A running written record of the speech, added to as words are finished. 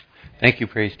Thank you,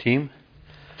 praise team.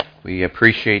 We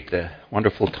appreciate the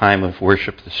wonderful time of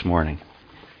worship this morning.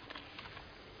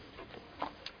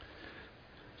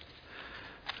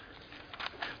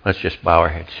 Let's just bow our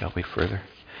heads, shall we, further?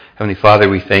 Heavenly Father,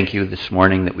 we thank you this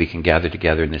morning that we can gather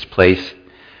together in this place.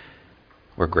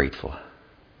 We're grateful.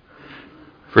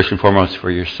 First and foremost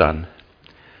for your Son,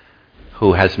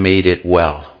 who has made it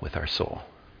well with our soul.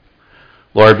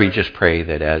 Lord, we just pray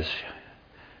that as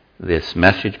this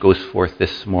message goes forth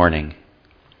this morning,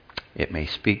 it may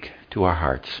speak to our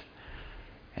hearts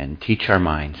and teach our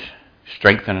minds,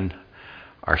 strengthen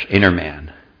our inner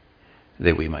man,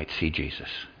 that we might see Jesus.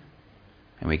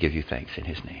 And we give you thanks in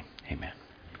his name. Amen.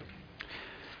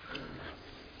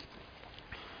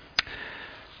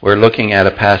 We're looking at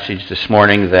a passage this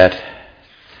morning that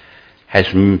has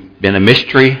been a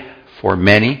mystery for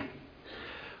many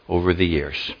over the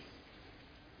years.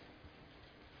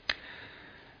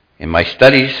 In my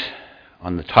studies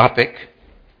on the topic,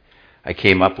 I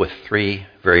came up with three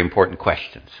very important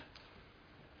questions.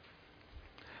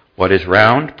 What is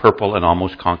round, purple, and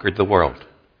almost conquered the world?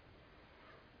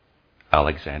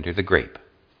 Alexander the Grape.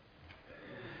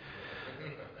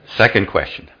 Second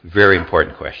question, very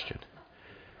important question.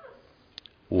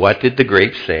 What did the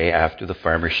grape say after the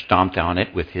farmer stomped on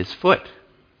it with his foot?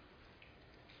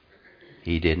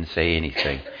 He didn't say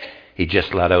anything. He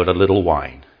just let out a little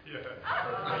whine.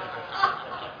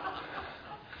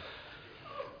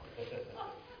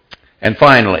 And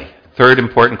finally, third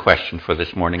important question for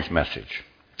this morning's message.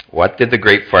 Why did the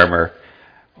grape farmer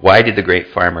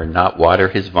not water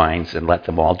his vines and let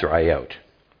them all dry out?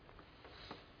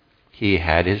 He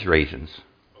had his raisins.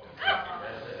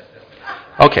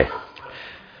 Okay.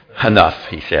 Enough,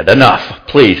 he said. Enough.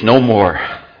 Please, no more.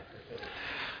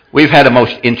 We've had a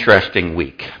most interesting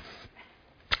week.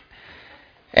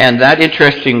 And that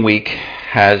interesting week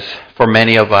has, for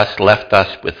many of us, left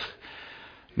us with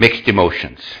mixed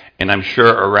emotions. And I'm sure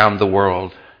around the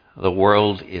world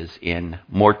is in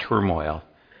more turmoil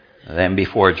than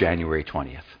before January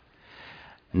 20th.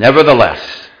 Nevertheless,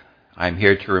 I'm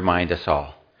here to remind us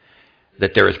all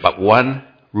that there is but one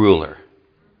ruler,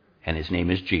 and his name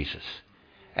is Jesus.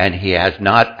 And he has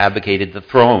not abdicated the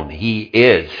throne. He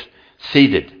is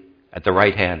seated at the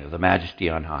right hand of the Majesty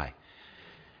on high.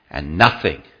 And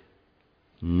nothing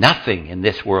in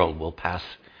this world will pass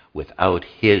without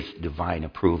his divine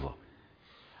approval.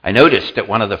 I noticed that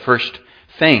one of the first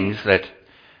things that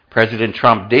President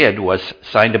Trump did was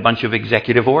signed a bunch of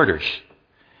executive orders,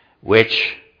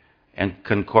 which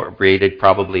incorporated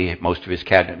probably most of his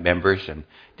cabinet members and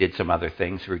did some other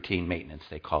things, routine maintenance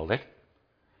they called it.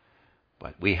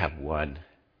 But we have one.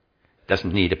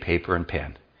 Doesn't need a paper and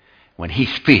pen. When he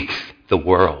speaks, the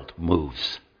world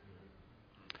moves.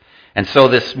 And so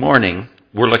this morning,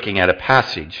 we're looking at a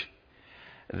passage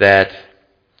that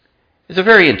is a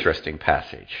very interesting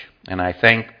passage. And I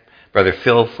thank Brother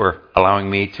Phil for allowing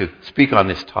me to speak on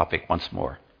this topic once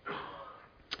more.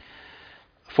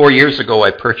 4 years ago,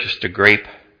 I purchased a grape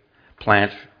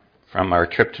plant from our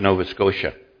trip to Nova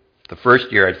Scotia. The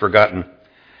first year, I'd forgotten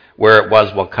where it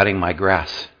was while cutting my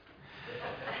grass.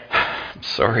 I'm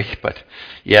sorry, but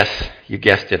yes, you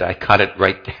guessed it. I cut it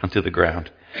right down to the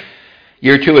ground.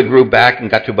 Year 2, it grew back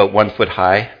and got to about 1 foot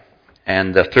high.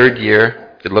 And the third year,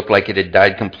 it looked like it had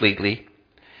died completely.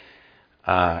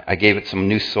 I gave it some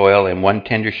new soil, and one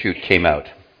tender shoot came out.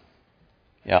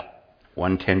 Yeah,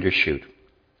 one tender shoot.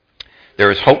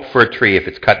 There is hope for a tree. If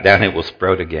it's cut down, it will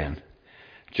sprout again.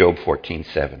 Job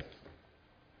 14:7.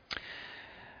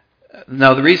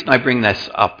 Now, the reason I bring this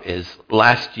up is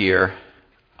last year,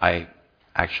 I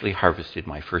actually harvested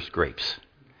my first grapes.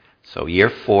 So year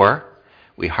 4,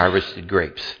 we harvested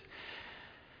grapes.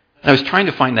 I was trying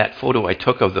to find that photo I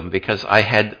took of them because I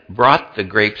had brought the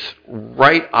grapes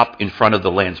right up in front of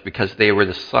the lens because they were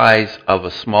the size of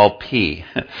a small pea.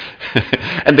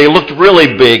 And they looked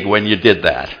really big when you did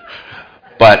that.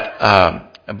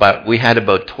 But we had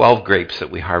about 12 grapes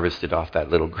that we harvested off that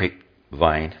little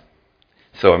grapevine.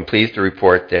 So I'm pleased to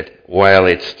report that while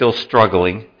it's still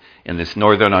struggling in this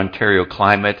northern Ontario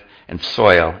climate and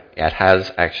soil, it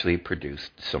has actually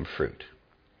produced some fruit.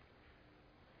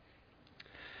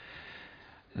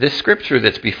 This scripture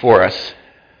that's before us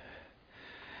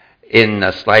in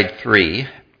slide 3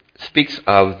 speaks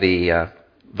of the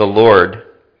Lord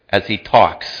as he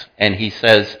talks, and he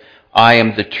says, I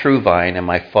am the true vine, and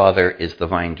my Father is the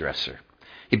vine dresser.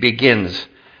 He begins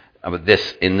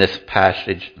in this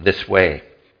passage this way.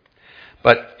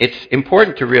 But it's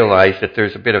important to realize that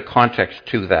there's a bit of context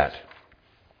to that.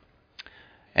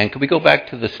 And can we go back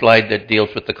to the slide that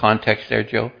deals with the context there,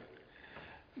 Joe?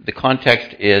 The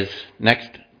context is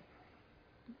next.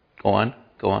 Go on.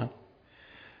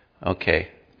 Okay,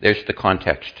 there's the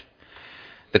context.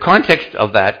 The context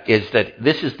of that is that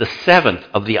this is the seventh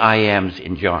of the I ams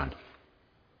in John.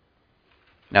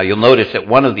 Now you'll notice that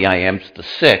one of the I ams, the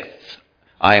sixth,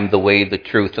 I am the way, the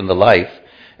truth, and the life,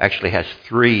 actually has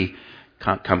three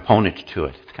components to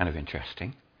it. It's kind of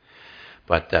interesting.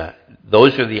 But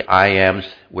those are the I ams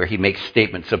where he makes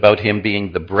statements about him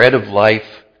being the bread of life,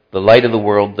 the light of the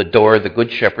world, the door, the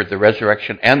good shepherd, the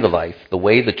resurrection, and the life, the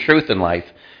way, the truth, and life,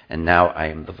 and now I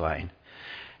am the vine.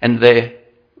 And the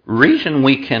reason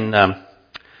we can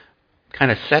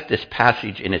kind of set this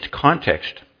passage in its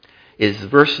context is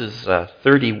verses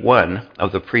 31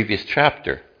 of the previous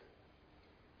chapter.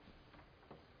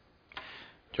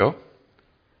 Joe?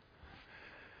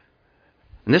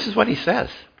 And this is what he says.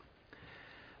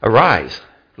 Arise,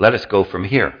 let us go from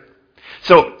here.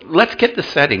 So let's get the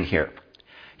setting here.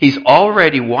 He's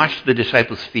already washed the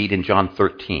disciples' feet in John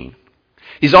 13.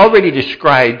 He's already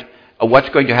described what's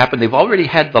going to happen. They've already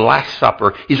had the Last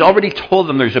Supper. He's already told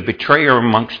them there's a betrayer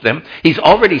amongst them. He's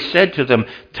already said to them,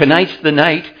 tonight's the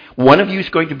night. One of you is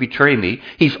going to betray me.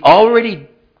 He's already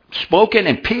spoken,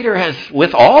 and Peter has,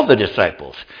 with all the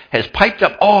disciples, has piped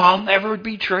up, oh, I'll never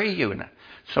betray you. And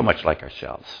so much like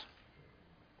ourselves.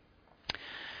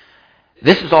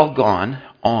 This has all gone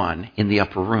on in the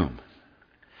upper room.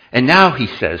 And now he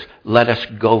says, let us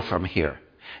go from here.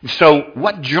 And so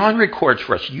what John records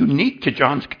for us, unique to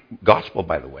John's gospel,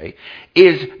 by the way,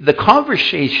 is the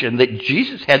conversation that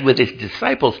Jesus had with his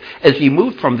disciples as he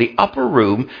moved from the upper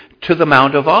room to the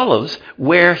Mount of Olives,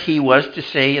 where he was to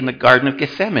say in the Garden of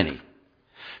Gethsemane.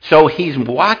 So he's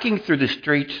walking through the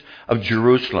streets of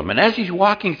Jerusalem. And as he's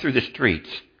walking through the streets,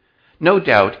 no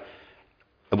doubt,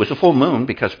 it was a full moon,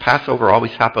 because Passover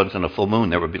always happens on a full moon.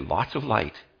 There would be lots of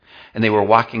light. And they were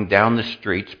walking down the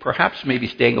streets, perhaps maybe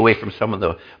staying away from some of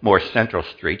the more central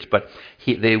streets, but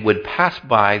they would pass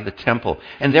by the temple.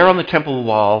 And there on the temple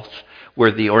walls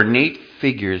were the ornate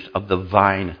figures of the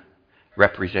vine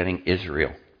representing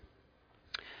Israel.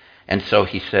 And so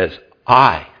he says,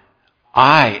 I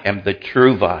am the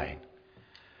true vine.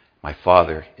 My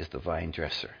Father is the vine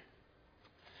dresser.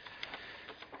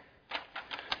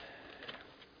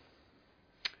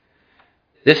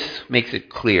 This makes it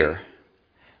clear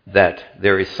that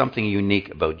there is something unique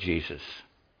about Jesus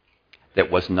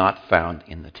that was not found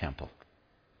in the temple.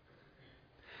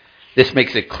 This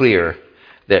makes it clear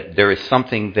that there is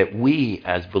something that we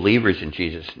as believers in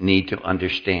Jesus need to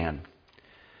understand.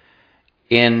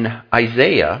 In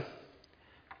Isaiah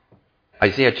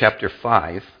chapter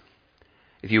 5,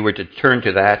 if you were to turn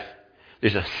to that,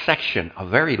 there's a section, a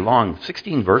very long,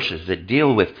 16 verses that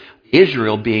deal with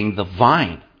Israel being the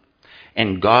vine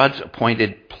and God's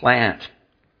appointed plant.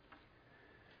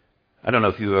 I don't know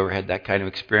if you ever had that kind of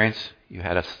experience. You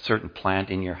had a certain plant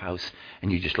in your house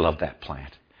and you just loved that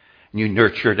plant. And you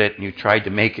nurtured it and you tried to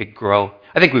make it grow.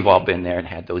 I think we've all been there and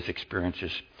had those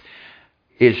experiences.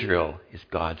 Israel is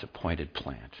God's appointed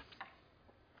plant.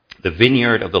 The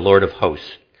vineyard of the Lord of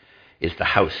hosts is the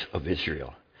house of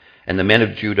Israel. And the men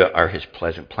of Judah are his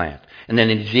pleasant plant. And then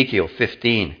in Ezekiel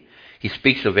 15, he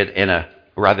speaks of it in a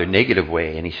rather negative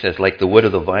way. And he says, like the wood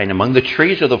of the vine among the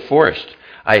trees of the forest,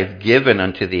 I have given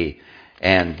unto thee.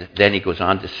 And then he goes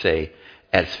on to say,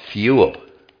 as fuel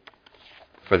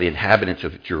for the inhabitants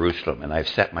of Jerusalem, and I've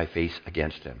set my face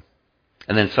against them.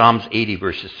 And then Psalms 80,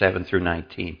 verses 7 through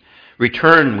 19.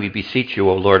 Return, we beseech you,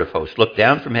 O Lord of hosts. Look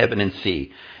down from heaven and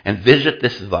see, and visit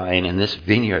this vine and this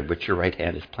vineyard which your right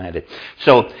hand has planted.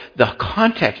 So the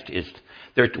context is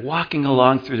they're walking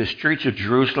along through the streets of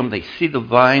Jerusalem. They see the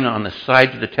vine on the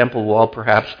sides of the temple wall,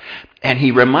 perhaps. And he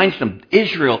reminds them,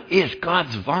 Israel is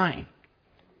God's vine.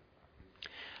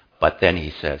 But then he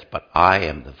says, but I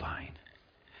am the vine,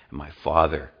 and my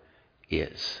Father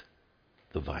is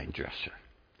the vine dresser.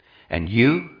 And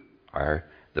you are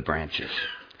the branches.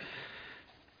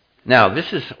 Now,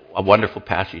 this is a wonderful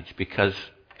passage because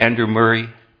Andrew Murray,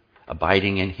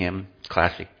 Abiding in Him,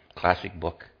 classic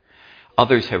book.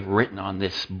 Others have written on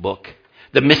this book.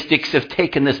 The mystics have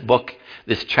taken this book,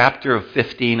 this chapter of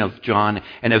 15 of John,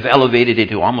 and have elevated it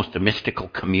to almost a mystical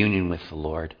communion with the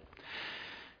Lord.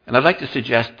 And I'd like to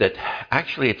suggest that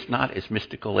actually it's not as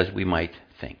mystical as we might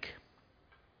think.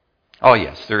 Oh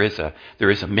yes, there is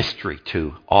a mystery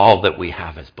to all that we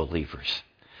have as believers.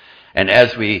 And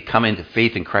as we come into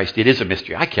faith in Christ, it is a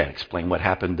mystery. I can't explain what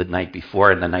happened the night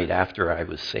before and the night after I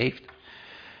was saved.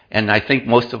 And I think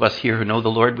most of us here who know the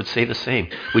Lord would say the same.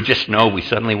 We just know we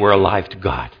suddenly were alive to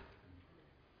God.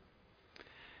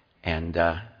 And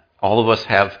all of us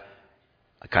have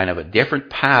a kind of a different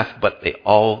path, but they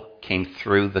all came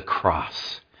through the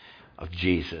cross of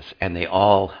Jesus. And they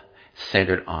all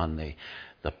centered on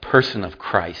the person of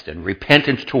Christ and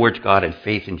repentance towards God and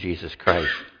faith in Jesus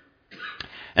Christ.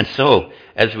 And so,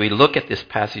 as we look at this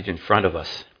passage in front of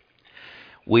us,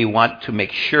 we want to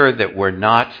make sure that we're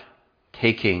not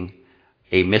taking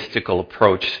a mystical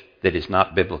approach that is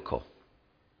not biblical.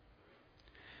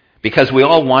 Because we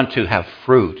all want to have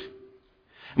fruit.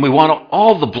 And we want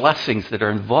all the blessings that are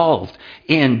involved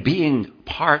in being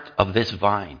part of this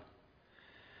vine.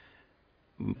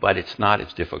 But it's not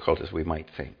as difficult as we might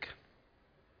think.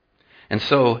 And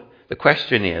so the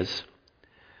question is,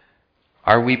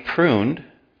 are we pruned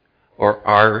or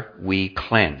are we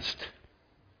cleansed?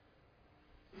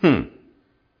 You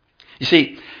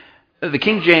see, the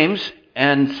King James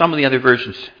and some of the other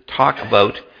versions talk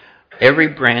about every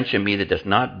branch in me that does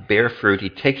not bear fruit, he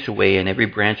takes away, and every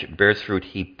branch that bears fruit,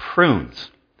 he prunes.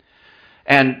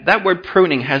 And that word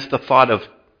pruning has the thought of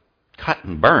cut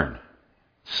and burn,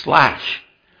 slash,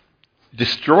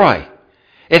 destroy.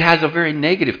 It has a very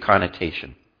negative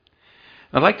connotation.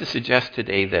 I'd like to suggest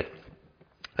today that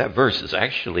that verse has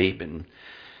actually been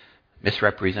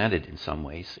misrepresented in some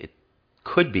ways. It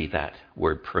could be that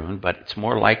word prune, but it's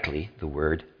more likely the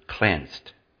word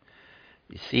cleansed.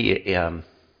 You see,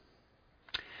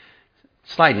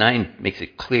 slide 9 makes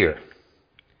it clear.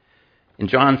 In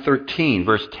John 13,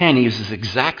 verse 10, he uses the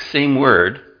exact same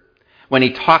word when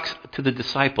he talks to the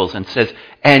disciples and says,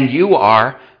 "And you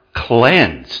are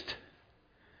cleansed.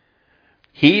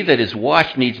 He that is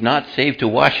washed needs not save to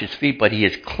wash his feet, but he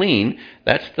is clean."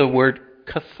 That's the word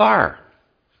kathar.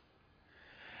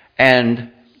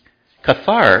 And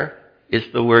kathar is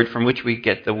the word from which we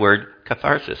get the word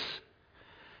catharsis.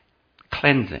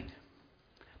 Cleansing.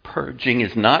 Purging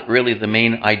is not really the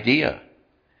main idea.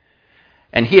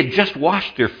 And he had just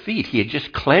washed their feet. He had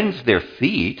just cleansed their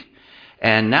feet.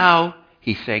 And now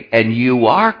he's saying, and you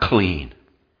are clean.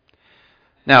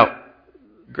 Now,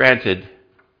 granted,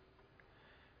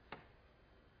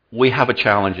 we have a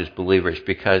challenge as believers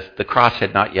because the cross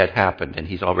had not yet happened and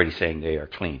he's already saying they are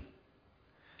clean.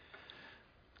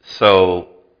 So,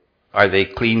 are they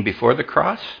clean before the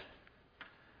cross?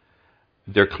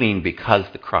 They're clean because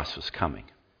the cross was coming.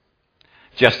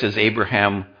 Just as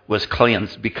Abraham was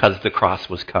cleansed because the cross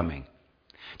was coming.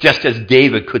 Just as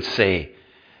David could say,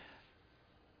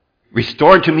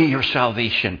 "Restore to me your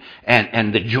salvation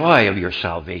and the joy of your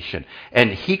salvation."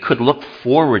 And he could look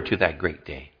forward to that great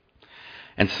day.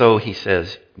 And so he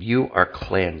says, you are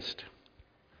cleansed.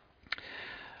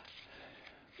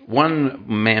 One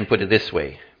man put it this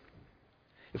way: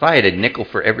 if I had a nickel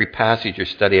for every passage or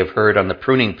study I've heard on the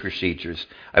pruning procedures,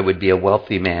 I would be a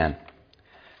wealthy man.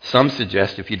 Some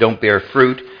suggest if you don't bear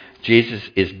fruit, Jesus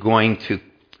is going to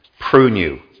prune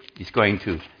you. He's going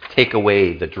to take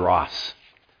away the dross.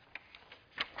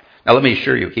 Now let me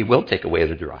assure you, he will take away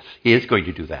the dross. He is going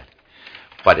to do that.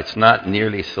 But it's not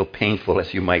nearly so painful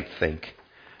as you might think.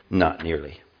 Not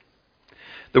nearly.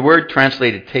 The word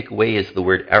translated take away is the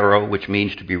word arrow, which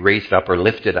means to be raised up or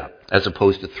lifted up, as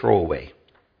opposed to throw away.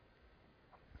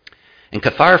 And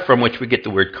kathar, from which we get the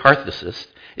word catharsis,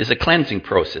 is a cleansing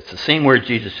process, the same word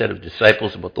Jesus said of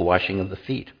disciples about the washing of the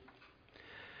feet.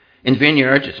 In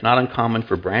vineyards, it's not uncommon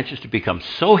for branches to become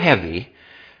so heavy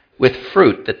with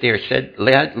fruit that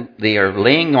they are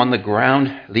laying on the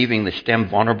ground, leaving the stem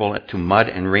vulnerable to mud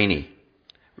and rainy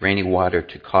water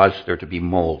to cause there to be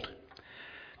mold.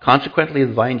 Consequently,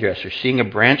 the vine dresser, seeing a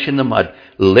branch in the mud,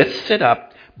 lifts it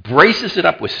up, braces it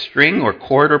up with string or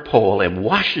cord or pole, and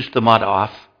washes the mud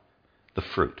off the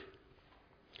fruit,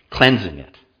 cleansing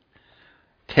it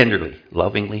tenderly,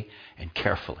 lovingly, and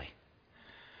carefully.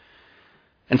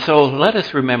 And so let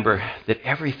us remember that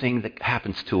everything that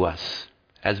happens to us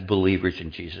as believers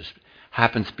in Jesus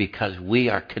happens because we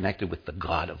are connected with the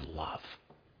God of love.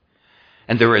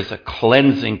 And there is a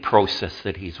cleansing process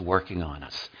that he's working on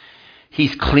us.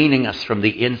 He's cleaning us from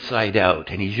the inside out,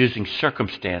 and he's using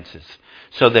circumstances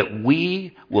so that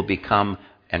we will become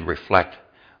and reflect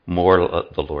more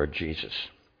of the Lord Jesus.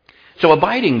 So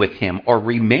abiding with him or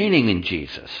remaining in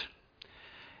Jesus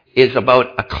is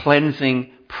about a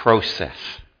cleansing process.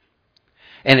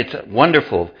 And it's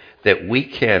wonderful that we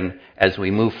can, as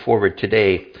we move forward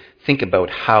today, think about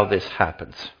how this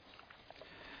happens.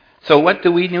 So what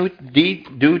do we need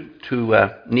to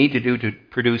do to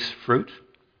produce fruit?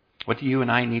 What do you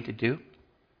and I need to do?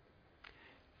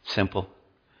 Simple.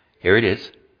 Here it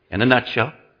is, in a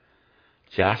nutshell.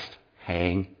 Just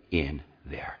hang in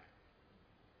there.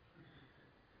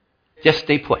 Just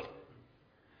stay put.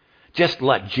 Just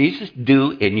let Jesus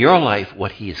do in your life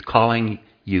what he is calling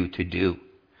you to do.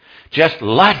 Just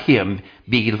let him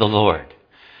be the Lord.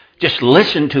 Just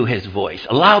listen to his voice.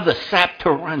 Allow the sap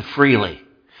to run freely.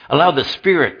 Allow the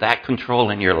Spirit that control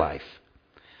in your life.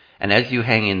 And as you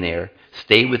hang in there,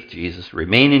 stay with Jesus,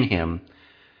 remain in him,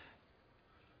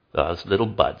 those little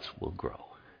buds will grow.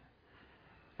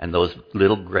 And those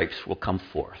little grapes will come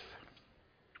forth.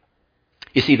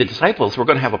 You see, the disciples were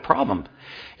going to have a problem.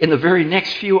 In the very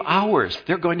next few hours,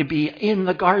 they're going to be in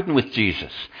the garden with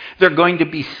Jesus. They're going to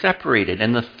be separated,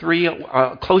 and the three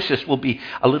closest will be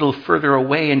a little further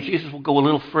away, and Jesus will go a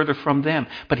little further from them.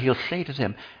 But he'll say to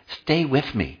them, stay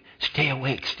with me, stay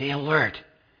awake, stay alert.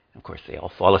 Of course, they all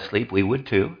fall asleep. We would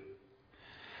too.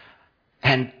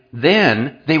 And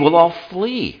then they will all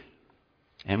flee,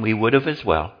 and we would have as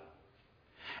well.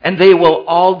 And they will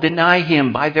all deny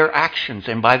him by their actions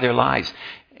and by their lives.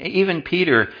 Even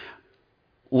Peter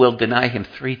will deny him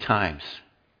 3 times.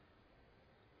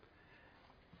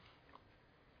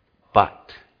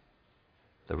 But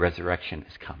the resurrection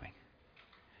is coming.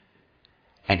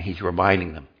 And he's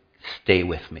reminding them, stay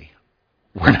with me.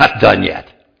 We're not done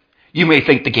yet. You may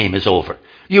think the game is over.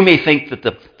 You may think that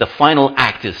the final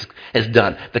act is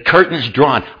done. The curtain's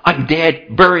drawn. I'm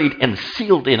dead, buried, and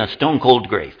sealed in a stone-cold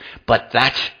grave. But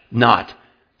that's not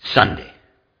Sunday.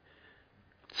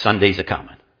 Sunday's a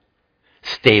coming.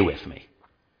 Stay with me.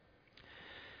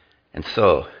 And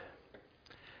so,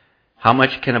 how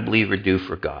much can a believer do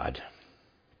for God?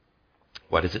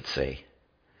 What does it say?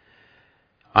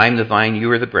 I am the vine,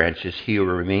 you are the branches. He who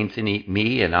remains in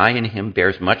me and I in him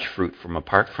bears much fruit. From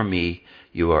apart from me,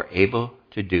 you are able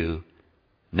to do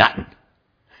nothing.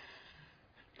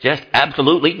 Just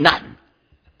absolutely nothing.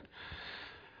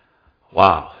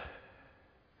 Wow.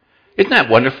 Isn't that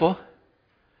wonderful?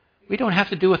 We don't have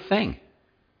to do a thing.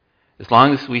 As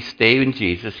long as we stay in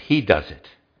Jesus, he does it.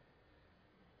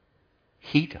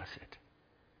 He does it.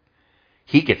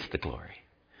 He gets the glory.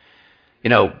 You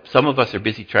know, some of us are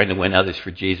busy trying to win others for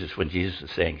Jesus when Jesus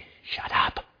is saying, shut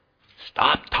up.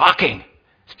 Stop talking.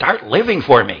 Start living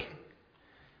for me.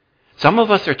 Some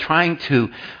of us are trying to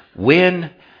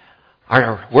win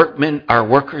our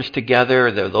workers together,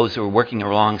 those who are working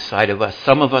alongside of us.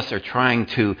 Some of us are trying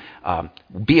to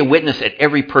be a witness at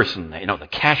every person. You know, the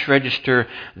cash register,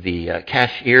 the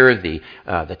cashier,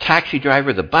 the taxi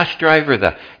driver, the bus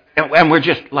driver, and we're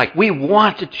just like, we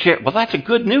want to share. Well, that's a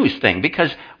good news thing,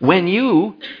 because when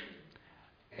you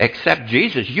accept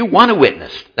Jesus, you want to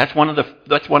witness. That's one of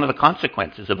the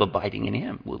consequences of abiding in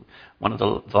him. One of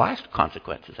the last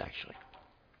consequences, actually.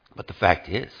 But the fact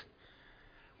is,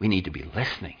 we need to be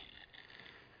listening,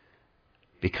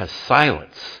 because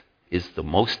silence is the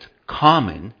most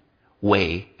common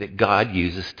way that God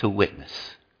uses to witness.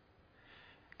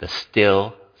 The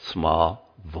still,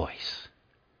 small voice.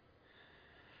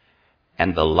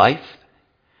 And the life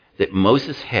that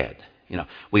Moses had, you know,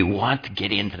 we want to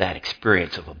get into that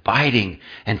experience of abiding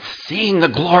and seeing the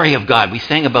glory of God. We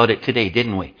sang about it today,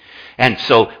 didn't we? And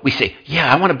so we say,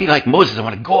 yeah, I want to be like Moses. I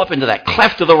want to go up into that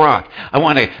cleft of the rock. I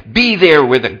want to be there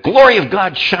where the glory of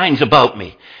God shines about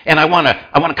me. And I want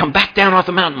to come back down off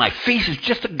the mountain. My face is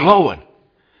just a-glowing.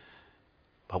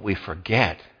 But we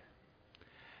forget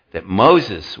that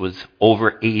Moses was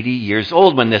over 80 years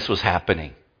old when this was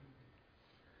happening.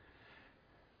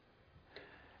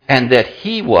 And that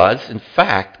he was, in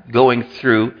fact, going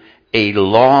through a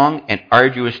long and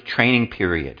arduous training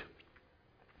period.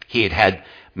 He had had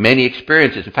many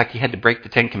experiences. In fact, he had to break the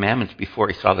 10 Commandments before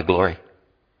he saw the glory.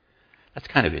 That's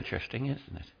kind of interesting,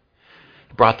 isn't it?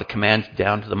 He brought the commands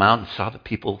down to the mountain, saw the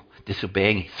people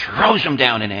disobeying. He throws them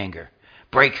down in anger,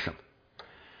 breaks them.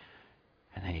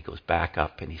 And then he goes back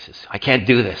up and he says, I can't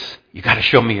do this. You got to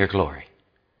show me your glory.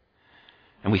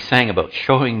 And we sang about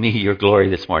showing me your glory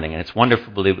this morning, and it's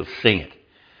wonderful to be able to sing it.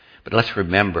 But let's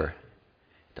remember,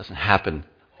 it doesn't happen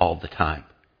all the time.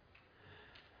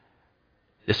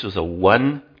 This was a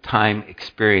one-time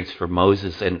experience for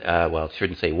Moses, and I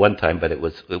shouldn't say one time, but it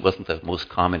wasn't the most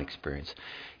common experience.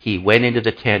 He went into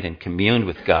the tent and communed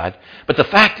with God. But the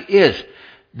fact is,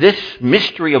 this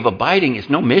mystery of abiding is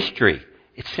no mystery.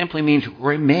 It simply means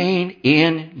remain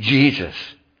in Jesus.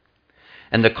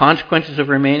 And the consequences of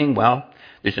remaining, well,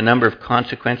 there's a number of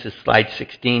consequences. Slide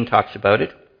 16 talks about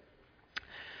it.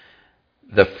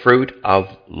 The fruit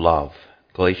of love.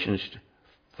 Galatians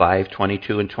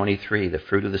 5:22 and 23. The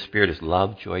fruit of the Spirit is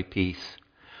love, joy, peace,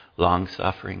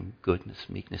 long-suffering, goodness,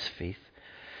 meekness, faith,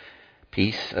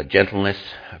 peace, gentleness.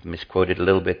 I've misquoted a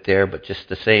little bit there, but just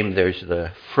the same, there's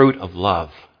the fruit of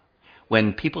love.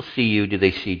 When people see you, do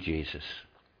they see Jesus?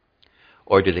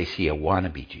 Or do they see a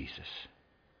wannabe Jesus?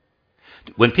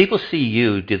 When people see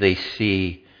you, do they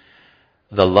see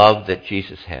the love that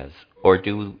Jesus has? Or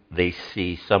do they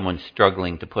see someone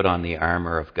struggling to put on the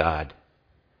armor of God?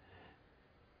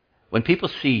 When people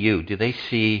see you, do they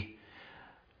see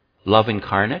love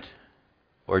incarnate?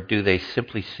 Or do they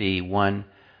simply see one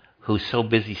who's so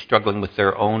busy struggling with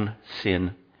their own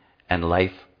sin and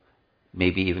life,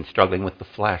 maybe even struggling with the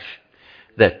flesh,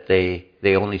 that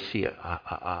they only see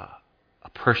a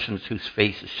person whose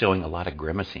face is showing a lot of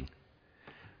grimacing.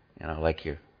 You know,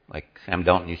 like Sam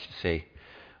Dalton used to say,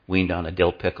 weaned on a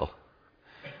dill pickle.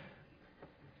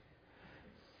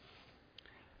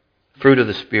 Fruit of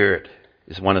the Spirit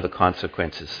is one of the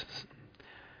consequences.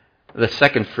 The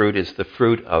second fruit is the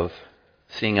fruit of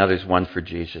seeing others won for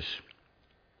Jesus.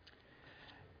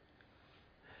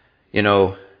 You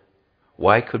know,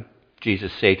 why could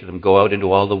Jesus say to them, go out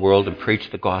into all the world and preach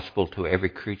the gospel to every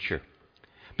creature?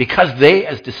 Because they,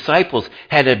 as disciples,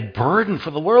 had a burden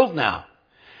for the world now.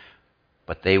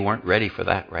 But they weren't ready for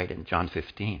that, right, in John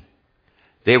 15.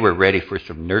 They were ready for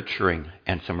some nurturing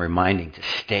and some reminding to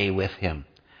stay with him.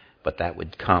 But that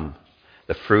would come.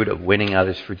 The fruit of winning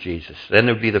others for Jesus. Then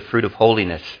there would be the fruit of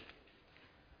holiness.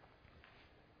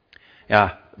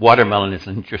 Yeah, watermelon is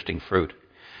an interesting fruit.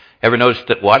 Ever notice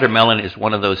that watermelon is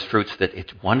one of those fruits that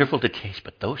it's wonderful to taste,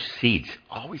 but those seeds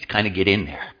always kind of get in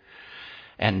there.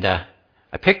 And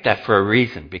I picked that for a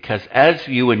reason, because as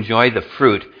you enjoy the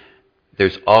fruit,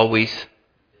 there's always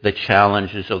the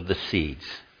challenges of the seeds.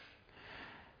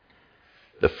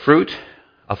 The fruit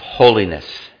of holiness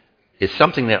is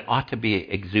something that ought to be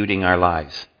exuding our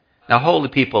lives. Now, holy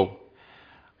people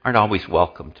aren't always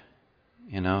welcomed.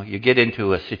 You know, you get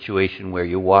into a situation where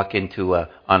you walk into an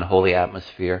unholy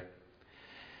atmosphere,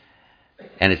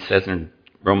 and it says in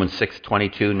Romans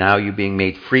 6:22, now you being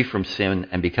made free from sin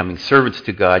and becoming servants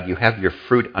to God, you have your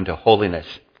fruit unto holiness.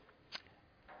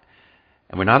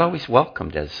 And we're not always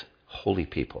welcomed as holy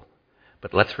people.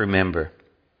 But let's remember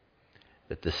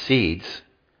that the seeds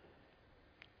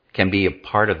can be a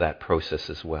part of that process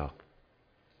as well.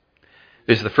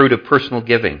 There's the fruit of personal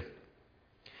giving.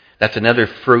 That's another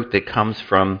fruit that comes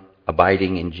from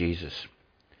abiding in Jesus.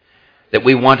 That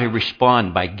we want to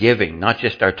respond by giving, not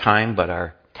just our time, but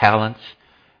our talents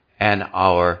and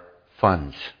our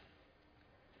funds.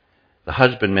 The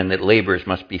husbandman that labors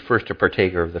must be first a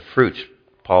partaker of the fruits,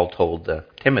 Paul told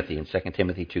Timothy in 2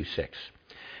 Timothy 2:6.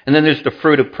 And then there's the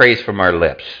fruit of praise from our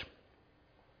lips.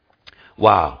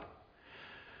 Wow.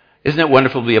 Isn't it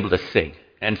wonderful to be able to sing?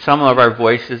 And some of our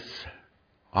voices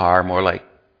are more like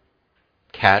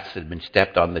cats that have been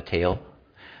stepped on the tail.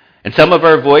 And some of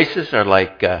our voices are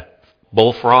like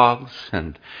bullfrogs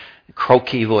and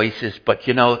croaky voices. But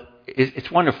you know, it's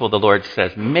wonderful. The Lord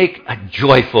says, make a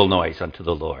joyful noise unto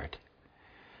the Lord.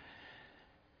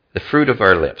 The fruit of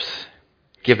our lips,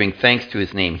 giving thanks to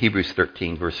his name, Hebrews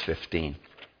 13, verse 15.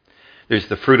 There's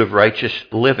the fruit of righteous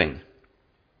living.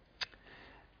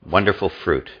 Wonderful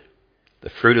fruit. The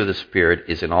fruit of the Spirit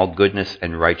is in all goodness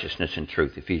and righteousness and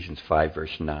truth, Ephesians 5,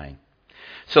 verse 9.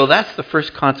 So that's the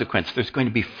first consequence. There's going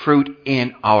to be fruit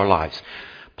in our lives.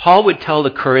 Paul would tell the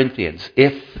Corinthians,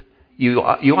 if you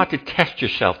ought to test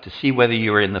yourself to see whether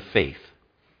you are in the faith.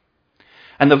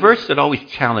 And the verse that always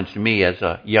challenged me as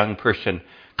a young person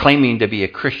claiming to be a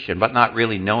Christian but not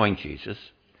really knowing Jesus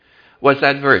was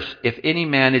that verse, if any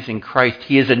man is in Christ,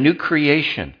 he is a new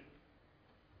creation.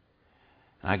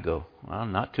 I go, well,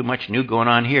 not too much new going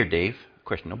on here, Dave. Of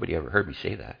course, nobody ever heard me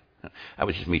say that. That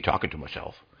was just me talking to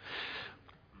myself.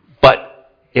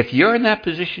 But if you're in that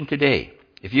position today,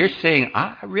 if you're saying,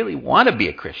 I really want to be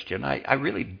a Christian, I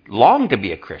really long to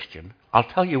be a Christian, I'll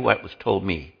tell you what was told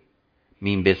me.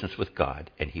 Mean business with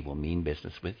God, and he will mean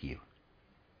business with you.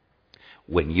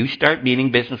 When you start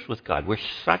meaning business with God, we're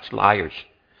such liars.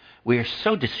 We are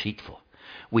so deceitful.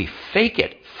 We fake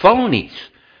it, phonies,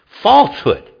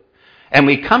 falsehood. And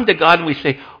we come to God and we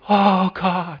say, oh,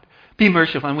 God, be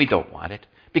merciful. And we don't want it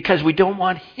because we don't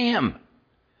want him.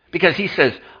 Because he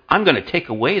says, I'm going to take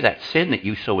away that sin that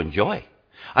you so enjoy.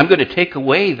 I'm going to take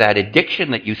away that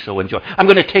addiction that you so enjoy. I'm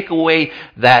going to take away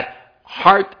that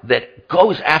heart that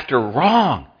goes after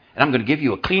wrong. And I'm going to give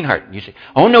you a clean heart. And you say,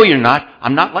 oh, no, you're not.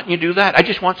 I'm not letting you do that. I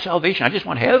just want salvation. I just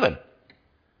want heaven.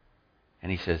 And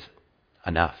he says,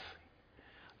 enough.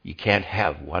 You can't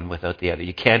have one without the other.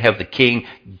 You can't have the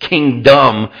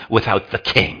kingdom without the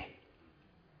king.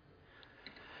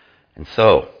 And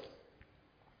so,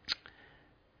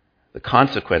 the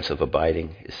consequence of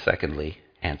abiding is secondly,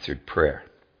 answered prayer.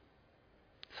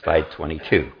 Slide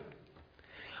 22.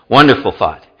 Wonderful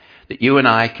thought that you and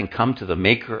I can come to the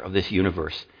maker of this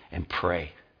universe and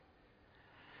pray.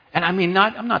 And I mean,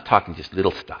 I'm not talking just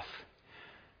little stuff.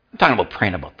 I'm talking about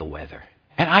praying about the weather.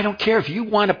 And I don't care if you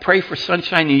want to pray for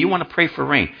sunshine and you want to pray for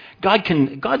rain. God's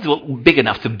big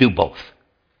enough to do both.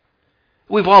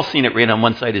 We've all seen it rain on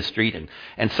one side of the street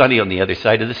and sunny on the other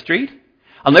side of the street.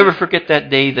 I'll never forget that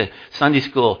day the Sunday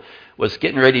school was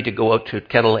getting ready to go out to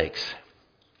Kettle Lakes.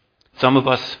 Some of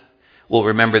us will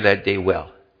remember that day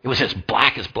well. It was as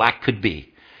black could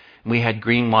be. We had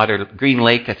Green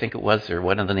Lake, I think it was, or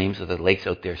one of the names of the lakes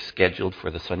out there, scheduled for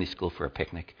the Sunday school for a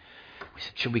picnic. We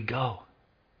said, should we go?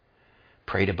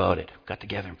 Prayed about it. Got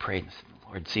together and prayed. And the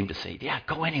Lord seemed to say, yeah,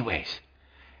 go anyways.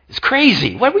 It's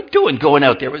crazy. What are we doing going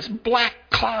out there? It was black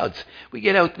clouds. We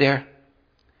get out there.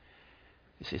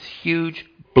 There's this huge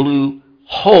blue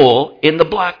hole in the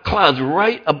black clouds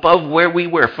right above where we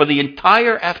were for the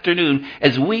entire afternoon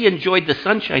as we enjoyed the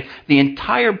sunshine. The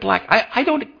entire black... I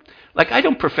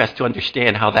don't profess to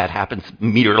understand how that happens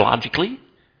meteorologically.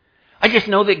 I just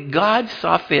know that God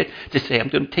saw fit to say, I'm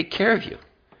going to take care of you.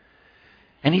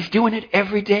 And he's doing it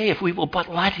every day if we will but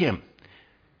let him.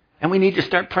 And we need to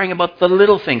start praying about the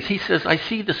little things. He says, I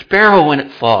see the sparrow when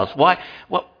it falls. Why?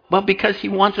 Well, because he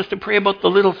wants us to pray about the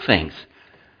little things.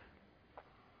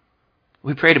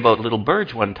 We prayed about little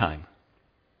birds one time.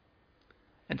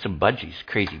 And some budgies,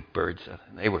 crazy birds.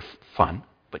 They were fun,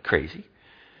 but crazy.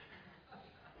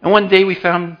 And one day we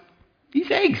found these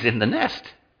eggs in the nest.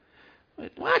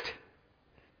 What?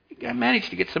 I managed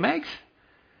to get some eggs.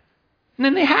 And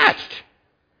then they hatched.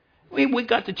 We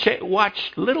got to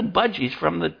watch little budgies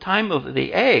from the time of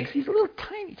the eggs. These little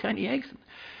tiny, tiny eggs.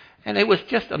 And it was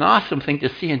just an awesome thing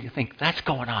to see. And you think, that's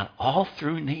going on all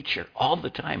through nature, all the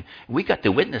time. We got to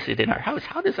witness it in our house.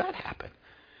 How does that happen?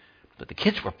 But the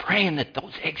kids were praying that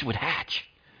those eggs would hatch.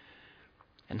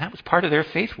 And that was part of their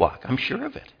faith walk. I'm sure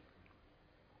of it.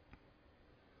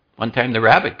 One time the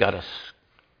rabbit got a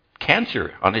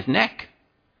cancer on his neck.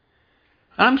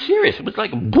 I'm serious. It was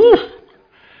like a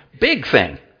big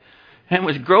thing. And it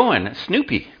was growing.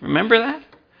 Snoopy, remember that?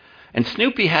 And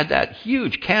Snoopy had that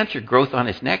huge cancer growth on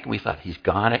his neck. And we thought, he's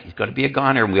got it. He's going to be a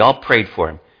goner. And we all prayed for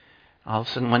him. All of a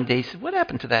sudden one day he said, what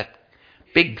happened to that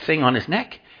big thing on his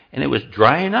neck? And it was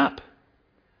drying up.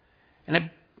 And it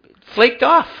flaked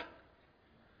off.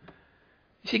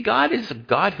 You see, God is a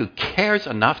God who cares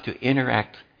enough to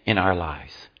interact in our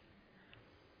lives.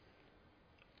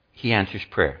 He answers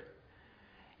prayer.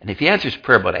 And if he answers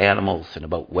prayer about animals and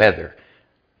about weather,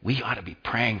 we ought to be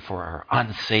praying for our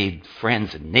unsaved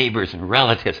friends and neighbors and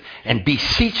relatives and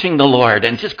beseeching the Lord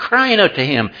and just crying out to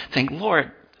him, saying,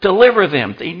 Lord, deliver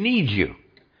them. They need you.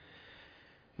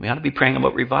 We ought to be praying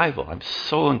about revival. I'm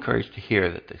so encouraged to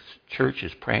hear that the church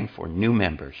is praying for new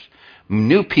members,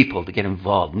 new people to get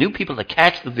involved, new people to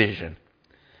catch the vision.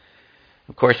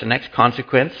 Of course, the next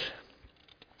consequence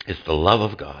is the love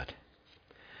of God.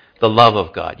 The love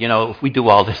of God. You know, if we do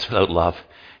all this without love,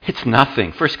 it's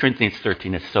nothing. 1 Corinthians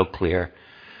 13 is so clear.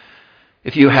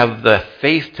 If you have the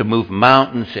faith to move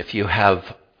mountains, if you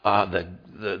have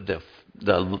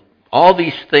all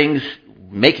these things,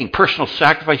 making personal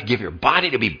sacrifice, give your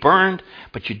body to be burned,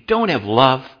 but you don't have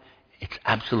love, it's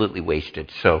absolutely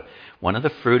wasted. So one of the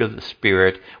fruit of the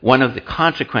Spirit, one of the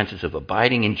consequences of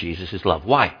abiding in Jesus is love.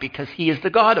 Why? Because he is the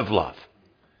God of love.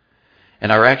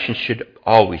 And our actions should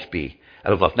always be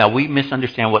out of love. Now, we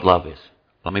misunderstand what love is.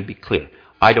 Let me be clear.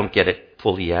 I don't get it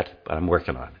fully yet, but I'm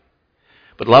working on it.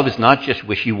 But love is not just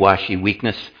wishy-washy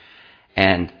weakness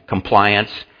and compliance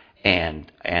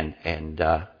and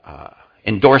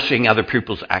endorsing other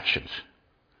people's actions.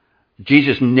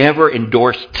 Jesus never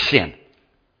endorsed sin,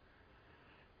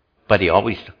 but he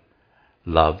always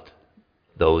loved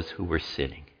those who were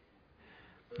sinning.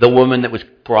 The woman that was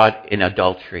brought in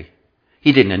adultery,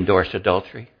 he didn't endorse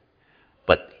adultery,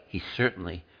 but he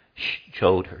certainly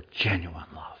showed her genuine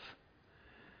love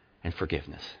and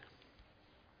forgiveness.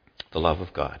 The love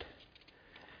of God.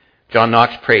 John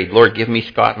Knox prayed, Lord, give me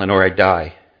Scotland or I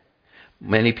die.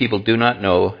 Many people do not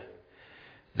know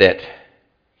that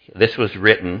this was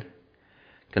written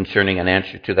concerning an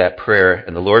answer to that prayer,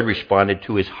 and the Lord responded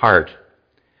to his heart,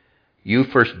 you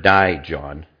first die,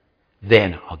 John,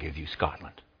 then I'll give you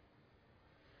Scotland.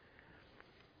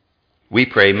 We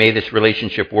pray, may this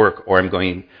relationship work or I'm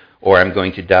going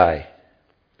to die.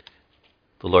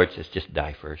 The Lord says, just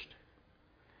die first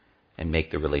and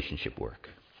make the relationship work.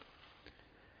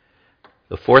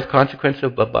 The fourth consequence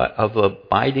of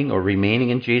abiding or remaining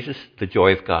in Jesus, the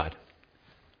joy of God.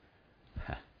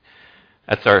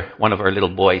 That's one of our little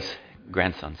boys'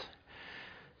 grandsons.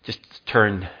 Just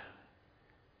turned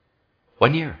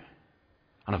 1 year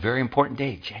on a very important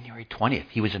day, January 20th.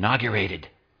 He was inaugurated.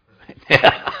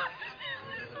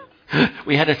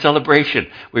 We had a celebration.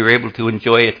 We were able to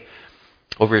enjoy it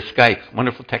over Skype.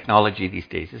 Wonderful technology these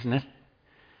days, isn't it?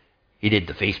 He did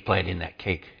the faceplant in that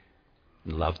cake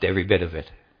and loved every bit of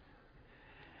it.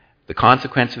 The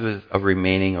consequence of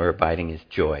remaining or abiding is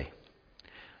joy.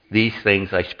 These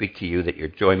things I speak to you, that your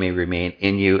joy may remain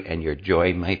in you and your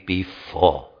joy might be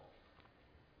full.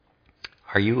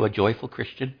 Are you a joyful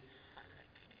Christian?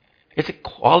 It's a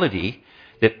quality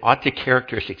that ought to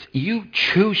characterize you.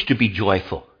 Choose to be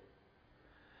joyful.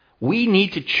 We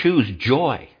need to choose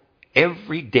joy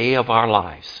every day of our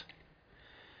lives.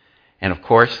 And of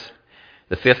course,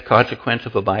 the fifth consequence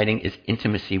of abiding is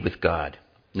intimacy with God.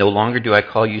 No longer do I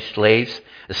call you slaves.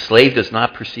 A slave does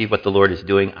not perceive what the Lord is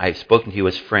doing. I have spoken to you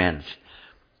as friends.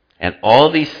 And all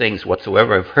these things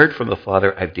whatsoever I've heard from the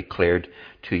Father, I've declared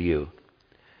to you.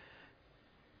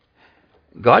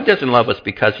 God doesn't love us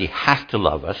because he has to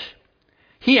love us.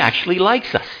 He actually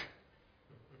likes us.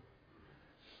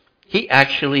 He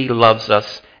actually loves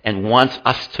us and wants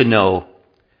us to know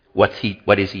what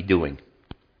is he doing.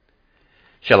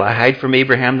 Shall I hide from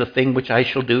Abraham the thing which I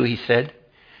shall do, he said,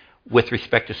 with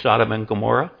respect to Sodom and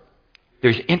Gomorrah?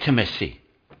 There's intimacy.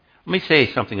 Let me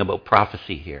say something about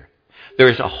prophecy here.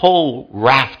 There's a whole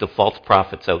raft of false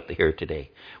prophets out here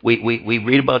today. We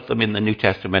read about them in the New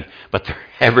Testament, but they're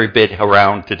every bit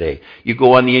around today. You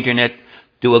go on the internet,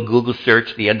 do a Google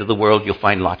search, the end of the world, you'll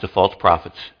find lots of false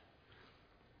prophets.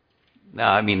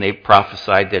 They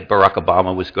prophesied that Barack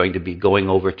Obama was going to be going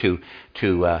over to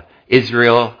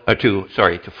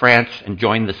France and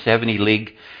join the 70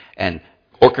 League and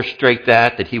orchestrate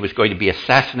that he was going to be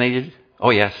assassinated.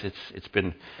 Oh yes, it's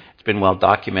been well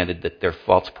documented that they're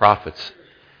false prophets.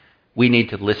 We need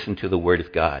to listen to the Word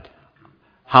of God.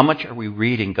 How much are we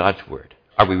reading God's Word?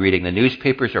 Are we reading the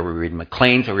newspapers? Are we reading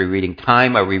Maclean's? Are we reading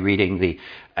Time? Are we reading the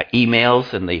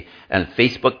emails and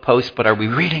Facebook posts? But are we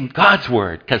reading God's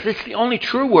Word? Because it's the only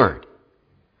true Word.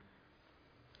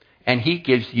 And he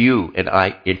gives you and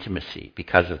I intimacy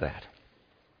because of that.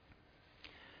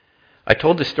 I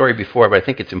told this story before, but I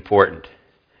think it's important.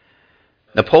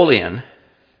 Napoleon,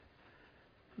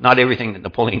 not everything that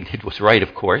Napoleon did was right,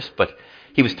 of course, but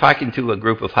he was talking to a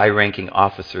group of high-ranking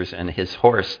officers, and his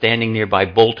horse, standing nearby,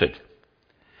 bolted.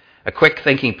 A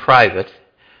quick-thinking private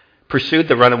pursued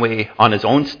the runaway on his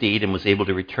own steed and was able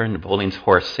to return Napoleon's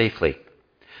horse safely.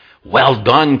 "Well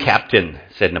done, Captain,"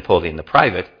 said Napoleon. The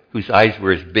private, whose eyes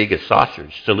were as big as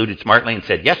saucers, saluted smartly and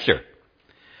said, "Yes, sir."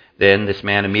 Then this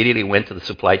man immediately went to the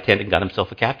supply tent and got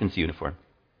himself a captain's uniform.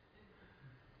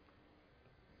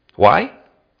 Why?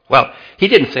 Well, he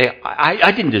didn't say,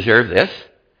 I didn't deserve this.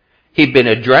 He'd been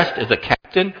addressed as a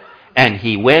captain, and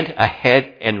he went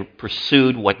ahead and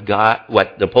pursued what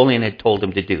Napoleon had told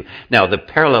him to do. Now, the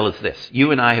parallel is this.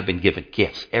 You and I have been given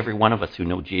gifts, every one of us who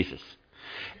know Jesus.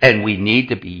 And we need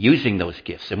to be using those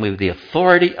gifts. And with the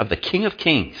authority of the King of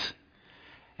Kings,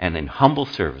 and in humble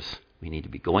service, we need to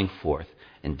be going forth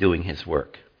and doing his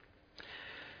work.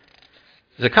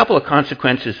 There's a couple of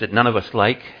consequences that none of us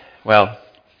like. Well,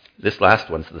 this last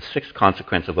one, so the sixth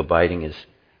consequence of abiding is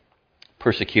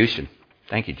persecution.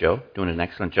 Thank you, Joe. Doing an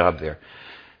excellent job there.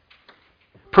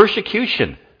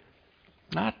 Persecution.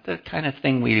 Not the kind of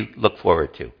thing we look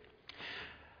forward to.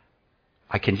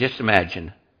 I can just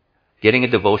imagine getting a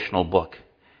devotional book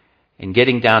and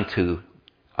getting down to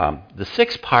the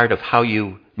sixth part of how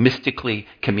you mystically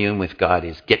commune with God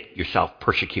is get yourself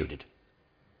persecuted.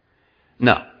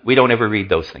 No, we don't ever read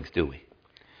those things, do we?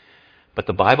 But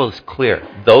the Bible is clear.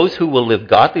 Those who will live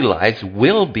godly lives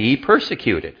will be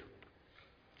persecuted.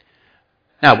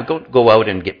 Now, we don't go out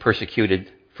and get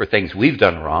persecuted for things we've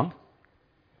done wrong.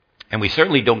 And we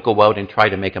certainly don't go out and try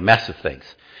to make a mess of things.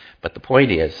 But the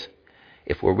point is,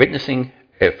 if we're witnessing,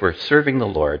 if we're serving the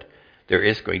Lord, there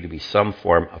is going to be some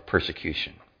form of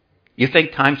persecution. You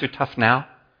think times are tough now?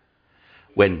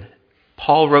 When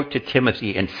Paul wrote to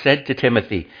Timothy and said to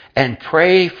Timothy, and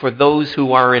pray for those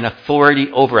who are in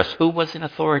authority over us. Who was in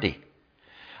authority?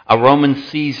 A Roman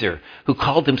Caesar who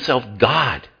called himself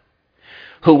God,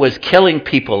 who was killing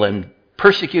people and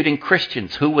persecuting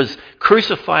Christians, who was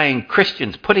crucifying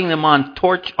Christians, putting them on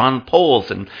poles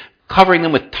and covering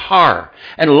them with tar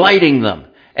and lighting them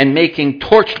and making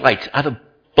torchlights out of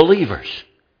believers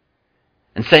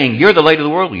and saying, "You're the light of the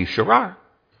world." You sure are.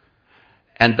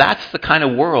 And that's the kind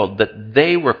of world that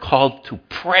they were called to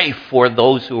pray for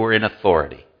those who were in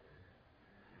authority.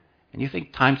 And you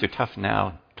think times are tough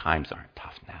now? Times aren't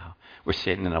tough now. We're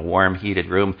sitting in a warm, heated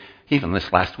room. Even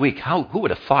this last week, who would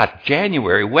have thought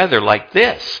January weather like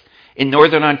this in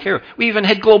Northern Ontario? We even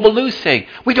had Global News saying,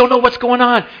 we don't know what's going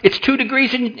on. It's 2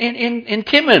 degrees in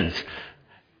Timmins.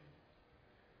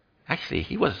 Actually,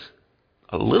 he was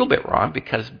a little bit wrong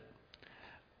because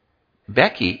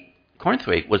Becky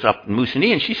Cornthwaite was up in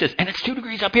Moosonee, and she says, and it's 2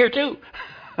 degrees up here too.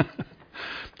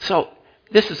 So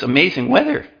this is amazing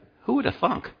weather. Who would have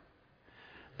thunk?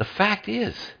 The fact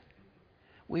is,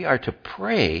 we are to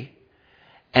pray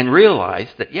and realize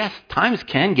that, yes, times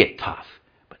can get tough,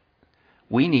 but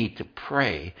we need to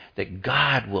pray that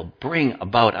God will bring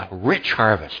about a rich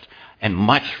harvest and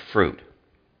much fruit.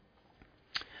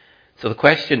 So the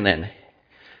question then,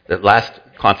 the last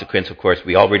consequence, of course,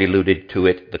 we already alluded to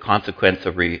it. The consequence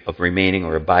of remaining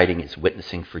or abiding is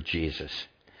witnessing for Jesus.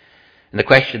 And the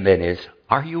question then is,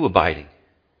 are you abiding?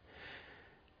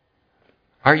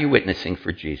 Are you witnessing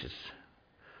for Jesus?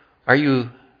 Are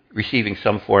you receiving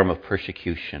some form of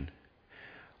persecution?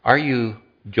 Are you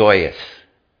joyous?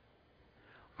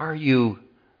 Are you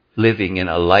living in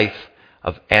a life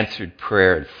of answered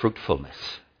prayer and fruitfulness?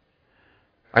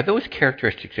 Are those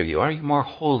characteristics of you? Are you more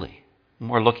holy,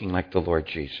 more looking like the Lord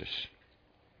Jesus?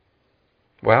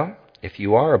 Well, if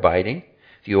you are abiding,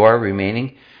 if you are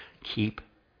remaining, keep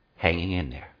hanging in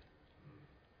there.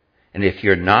 And if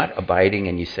you're not abiding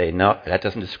and you say, no, that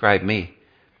doesn't describe me,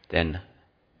 then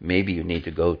maybe you need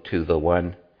to go to the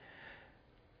one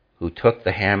who took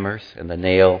the hammers and the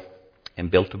nail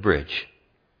and built a bridge.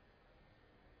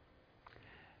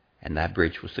 And that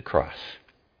bridge was the cross.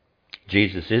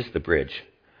 Jesus is the bridge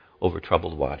over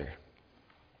troubled water.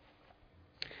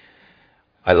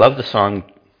 I love the song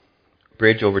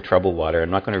Bridge Over Troubled Water. I'm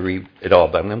not going to read it all,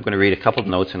 but I'm going to read a couple of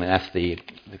notes and ask the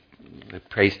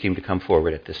praise team to come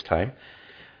forward at this time.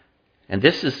 And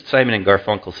this is Simon and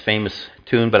Garfunkel's famous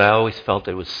tune, but I always felt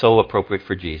it was so appropriate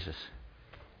for Jesus.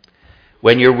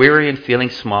 When you're weary and feeling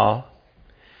small,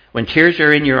 when tears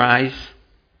are in your eyes,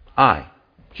 I,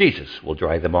 Jesus, will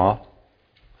dry them all.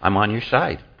 I'm on your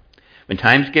side. When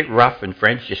times get rough and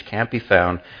friends just can't be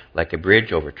found, like a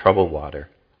bridge over troubled water,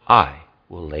 I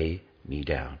will lay me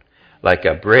down. Like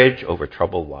a bridge over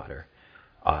troubled water,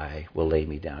 I will lay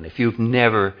me down. If you've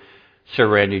never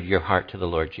surrendered your heart to the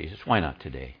Lord Jesus, why not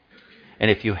today?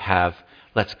 And if you have,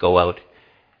 let's go out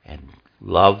and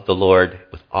love the Lord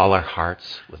with all our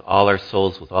hearts, with all our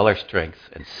souls, with all our strength,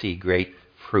 and see great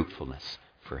fruitfulness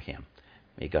for Him.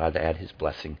 May God add His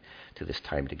blessing to this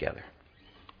time together.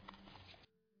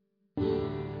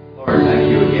 Lord, thank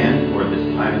you again for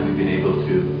this time that we've been able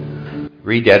to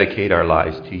rededicate our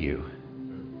lives to you.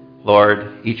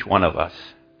 Lord, each one of us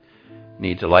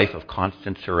needs a life of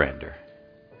constant surrender.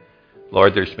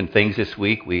 Lord, there's been things this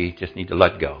week we just need to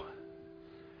let go.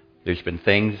 There's been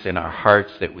things in our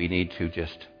hearts that we need to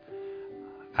just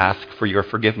ask for your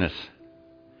forgiveness.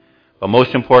 But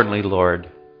most importantly, Lord,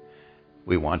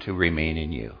 we want to remain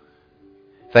in you.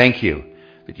 Thank you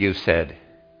that you've said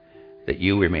that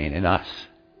you remain in us.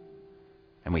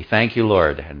 And we thank you,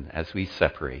 Lord, and as we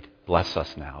separate, bless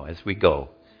us now as we go.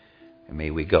 And may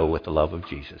we go with the love of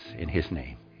Jesus. In His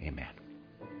name, amen.